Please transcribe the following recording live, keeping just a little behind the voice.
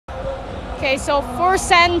Okay, so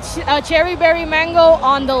Fursan, CHERRYBERRYMANGO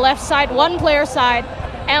on the left side, one player side,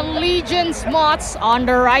 and Legion's MAWTS on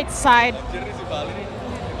the right side.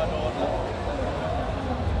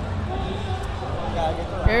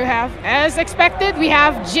 Here we have, as expected, we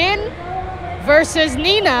have JIN versus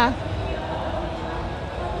Nina.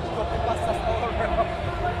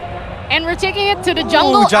 And we're taking it to the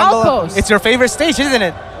jungle outpost. It's your favorite stage, isn't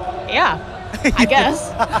it? Yeah, I guess.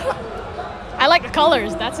 I like the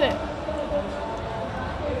colors, that's it.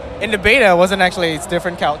 In the beta, wasn't actually, it's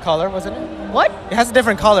different color, wasn't it? What? It has a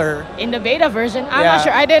different color. In the beta version? I'm not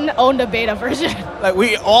sure, I didn't own the beta version. Like,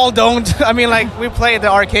 we all don't, I mean, like, we play at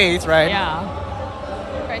the arcades, right? Yeah.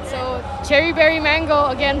 Right, so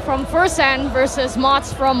CHERRYBERRYMANGO again from Fursan versus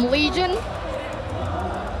MAWTS from Legion.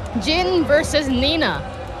 JIN versus Nina.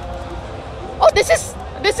 Oh, this is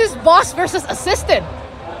boss versus assistant.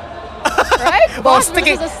 Right? Boss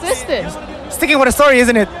versus assistant. Sticking with the story,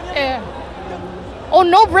 isn't it? Yeah. Oh,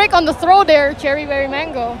 no break on the throw there,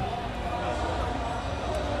 CHERRYBERRYMANGO.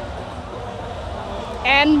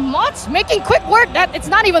 And MAWTS making quick work that it's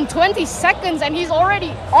not even 20 seconds and he's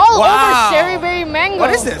already all over CHERRYBERRYMANGO.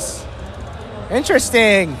 What is this?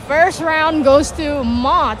 Interesting. First round goes to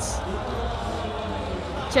MAWTS.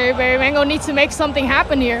 CHERRYBERRYMANGO needs to make something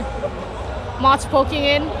happen here. MAWTS poking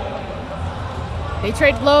in. They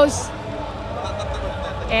trade blows.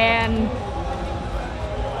 And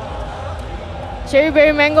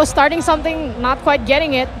CHERRYBERRYMANGO starting something, not quite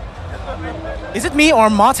getting it. Is it me or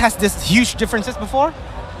MAWTS has this huge differences before?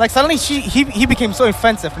 Like suddenly he became so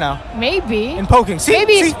offensive now. Maybe. In poking. See,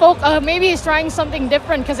 maybe maybe he's trying something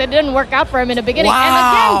different because it didn't work out for him in the beginning.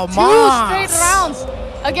 Wow, and again, two straight rounds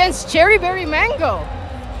against CHERRYBERRYMANGO.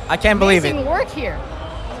 I can't believe it. Amazing work here.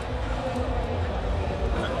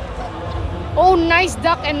 Oh, nice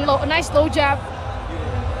duck and nice low jab.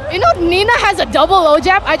 You know, Nina has a double low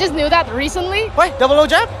jab. I just knew that recently. What? Double low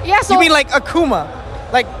jab? Yeah, so... You mean like Akuma?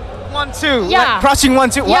 Like 1-2? Yeah. Like crouching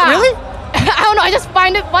 1-2? Yeah. What, really? I don't know, I just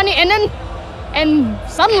find it funny. And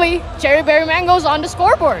suddenly, CHERRYBERRYMANGO's on the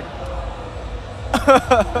scoreboard.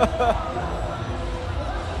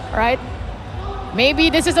 Right? Maybe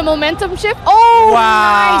this is a momentum shift. Oh,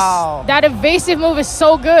 wow. Nice. That evasive move is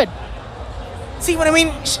so good. See what I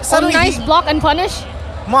mean? Suddenly nice block and punish.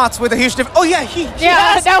 MAWTS with a huge difference. Oh yeah,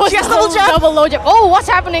 that was double low jab. Oh, what's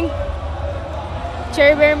happening?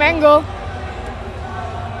 CHERRYBERRYMANGO.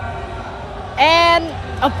 And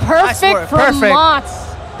a perfect from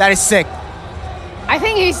MAWTS. That is sick. I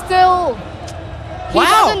think he's still... He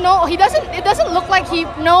doesn't know. It doesn't look like he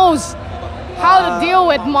knows how to deal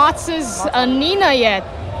with MAWTS's Nina yet.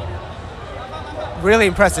 Really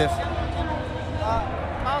impressive.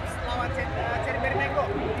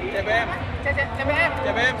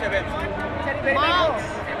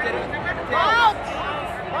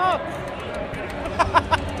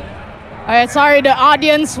 Alright, sorry, the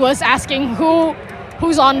audience was asking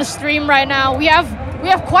who's on the stream right now. We have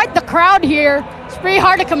quite the crowd here. It's pretty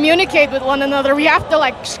hard to communicate with one another. We have to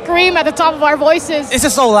like scream at the top of our voices. This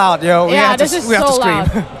is so loud, yo. We have to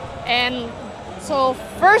scream. And so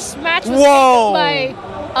first match was taken by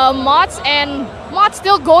MAWTS, and MAWTS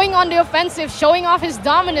still going on the offensive, showing off his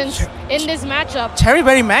dominance in this matchup.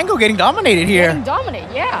 CHERRYBERRYMANGO getting dominated here. Getting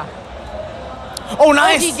dominated, yeah. Oh,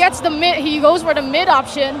 nice. He gets the mid. He goes for the mid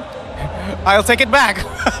option. I'll take it back.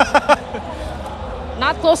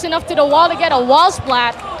 Not close enough to the wall to get a wall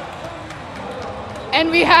splat. And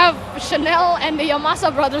we have Chanel and the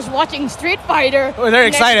Yamasa brothers watching Street Fighter. Oh, they're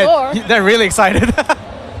excited. Door. They're really excited.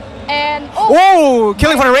 And whoa,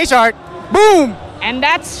 killing for the race art. Boom. And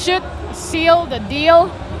that should seal the deal.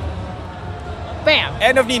 Bam.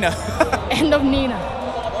 End of Nina. End of Nina.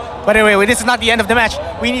 But anyway, this is not the end of the match.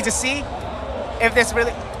 We need to see if this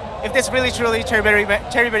really truly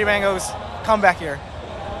CHERRYBERRYMANGO's comeback here.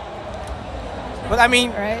 But I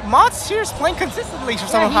mean, MAWTS here is playing consistently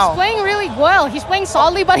somehow. He's playing really well. He's playing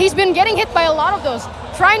solidly, but he's been getting hit by a lot of those.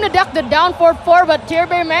 Trying to duck the down forward 4, but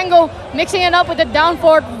CHERRYBERRYMANGO mixing it up with the down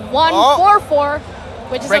forward 1-4-4,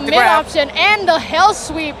 which is a mid option, and the hell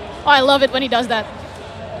sweep. Oh, I love it when he does that.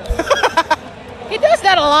 He does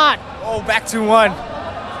that a lot. Oh, back to 1.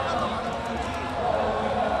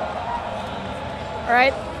 All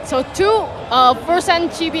right, so Fursan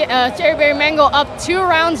CHERRYBERRYMANGO up 2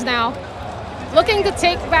 rounds now. Looking to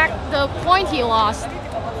take back the point he lost.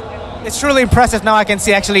 It's truly impressive now. I can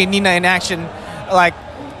see actually Nina in action, like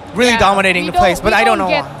really dominating the place. But I don't know.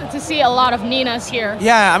 We don't get to see a lot of Ninas here.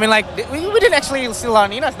 Yeah, I mean, like we didn't actually see a lot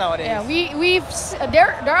of Ninas nowadays. Yeah,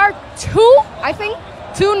 there are 2, I think,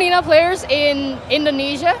 2 Nina players in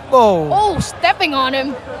Indonesia. Whoa! Oh, stepping on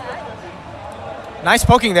him. Nice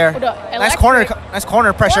poking there. Nice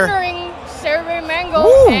corner pressure. Cornering Mango,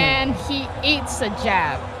 Woo. and he eats a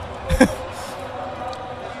jab.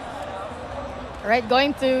 All right,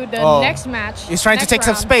 going to the next match. He's trying to take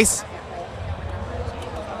some space.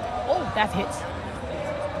 Oh, that hits.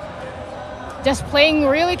 Just playing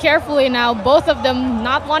really carefully now. Both of them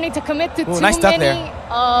not wanting to commit to too many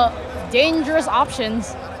dangerous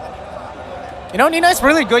options. You know, Nina is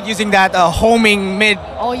really good using that homing mid.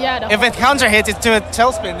 Oh yeah. If it counter hits, it's to a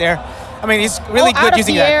tailspin there. I mean, he's really good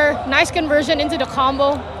using that. Air. Nice conversion into the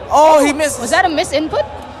combo. Oh, he missed. Was that a miss input?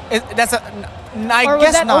 That's a. I or guess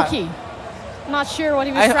was that not. Oki? Not sure what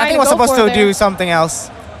he was trying to go for. I think he was supposed to do something else.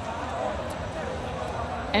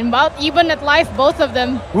 And about even at life, both of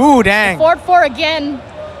them. Ooh, dang. The 4-4 again.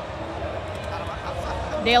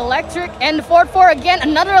 The electric and the 4-4 again.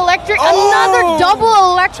 Another electric. Another double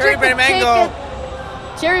electric. Cherryberry Mango.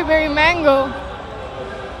 Cherryberry Mango.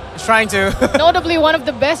 He's trying to. Notably one of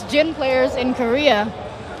the best JIN players in Korea.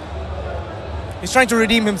 He's trying to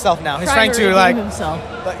redeem himself now. He's trying to like. himself.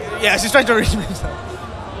 Yeah, he's trying to redeem himself.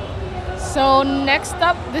 So next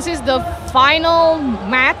up, this is the final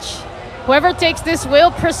match. Whoever takes this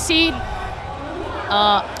will proceed.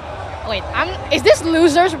 Wait, is this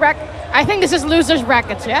losers bracket? I think this is losers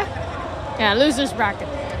brackets, yeah? Yeah, losers bracket.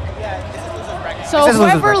 Yeah, this is losers bracket. So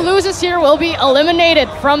whoever loses here will be eliminated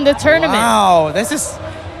from the tournament. Wow, this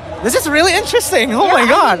is really interesting. Oh my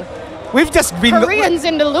God. We've just been Koreans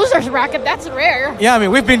in the losers bracket, that's rare. Yeah, I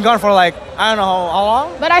mean, we've been gone for like, I don't know how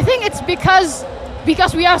long. But I think it's because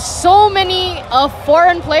we have so many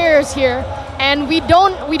foreign players here, and we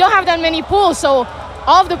don't have that many pools, so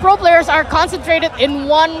all of the pro players are concentrated in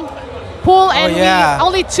one pool, and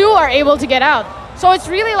only 2 are able to get out. So it's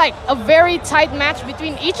really like a very tight match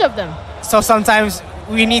between each of them. So sometimes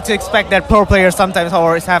we need to expect that pro players sometimes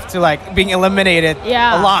always have to like being eliminated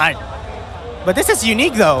a lot. But this is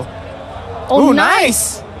unique though. Oh, ooh,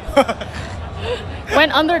 nice.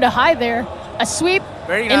 Went under the high there. A sweep.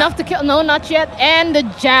 Very nice. Enough to kill. No, not yet. And the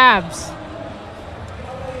jabs.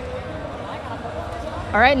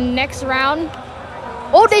 All right, next round.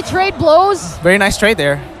 Oh, they trade blows. Very nice trade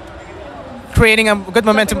there. Creating a good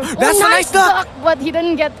momentum. That's a nice duck. But he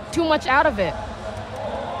didn't get too much out of it.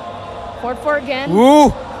 4-4 again.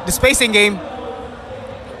 Ooh, the spacing game.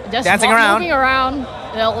 Just dancing around. Moving around.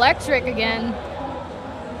 The electric again.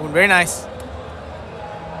 Ooh, very nice.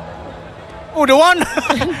 Ooh, the one.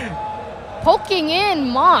 Poking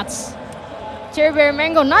in MAWTS. Cherryberry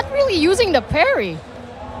Mango not really using the parry.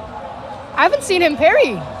 I haven't seen him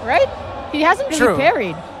parry, right? He hasn't really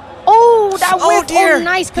parried. Oh, that whiff. Oh, dear. Oh,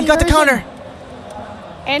 nice conversion. He got the counter.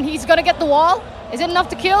 And he's going to get the wall. Is it enough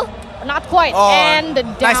to kill? Not quite. Oh, and the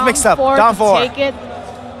nice down mix up. four Down to 4. take it.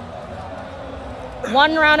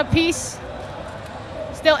 1 round apiece.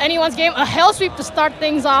 Still anyone's game. A hell sweep to start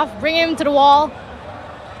things off. Bring him to the wall.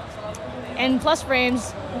 And plus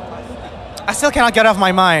frames. I still cannot get off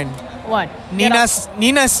my mind. What?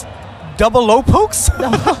 Nina's double low pokes?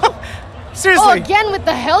 Seriously. Oh, again with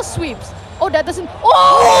the hell sweeps. Oh, that doesn't.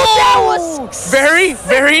 Oh, that was very,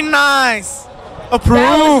 very nice. Approved.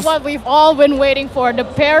 That was what we've all been waiting for. The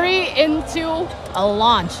parry into a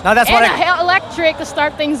launch. Now that's and a hell electric to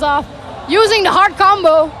start things off. Using the hard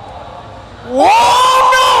combo. Whoa!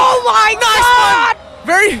 Oh my God!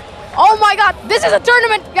 Very. Oh my God! This is a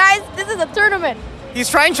tournament, guys. This is a tournament. He's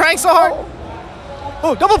trying so hard.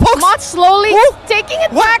 Oh, double pokes. MAWTS slowly taking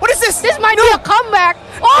it back. What is this? This might be a comeback.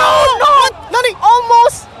 Oh no! Nothing.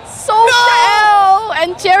 Almost. So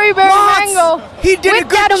and Cherryberry Mango. He did a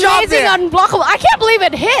good job there. Amazing unblockable. I can't believe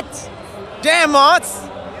it hit. Damn, MAWTS.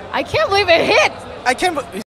 I can't believe it hit. I can't.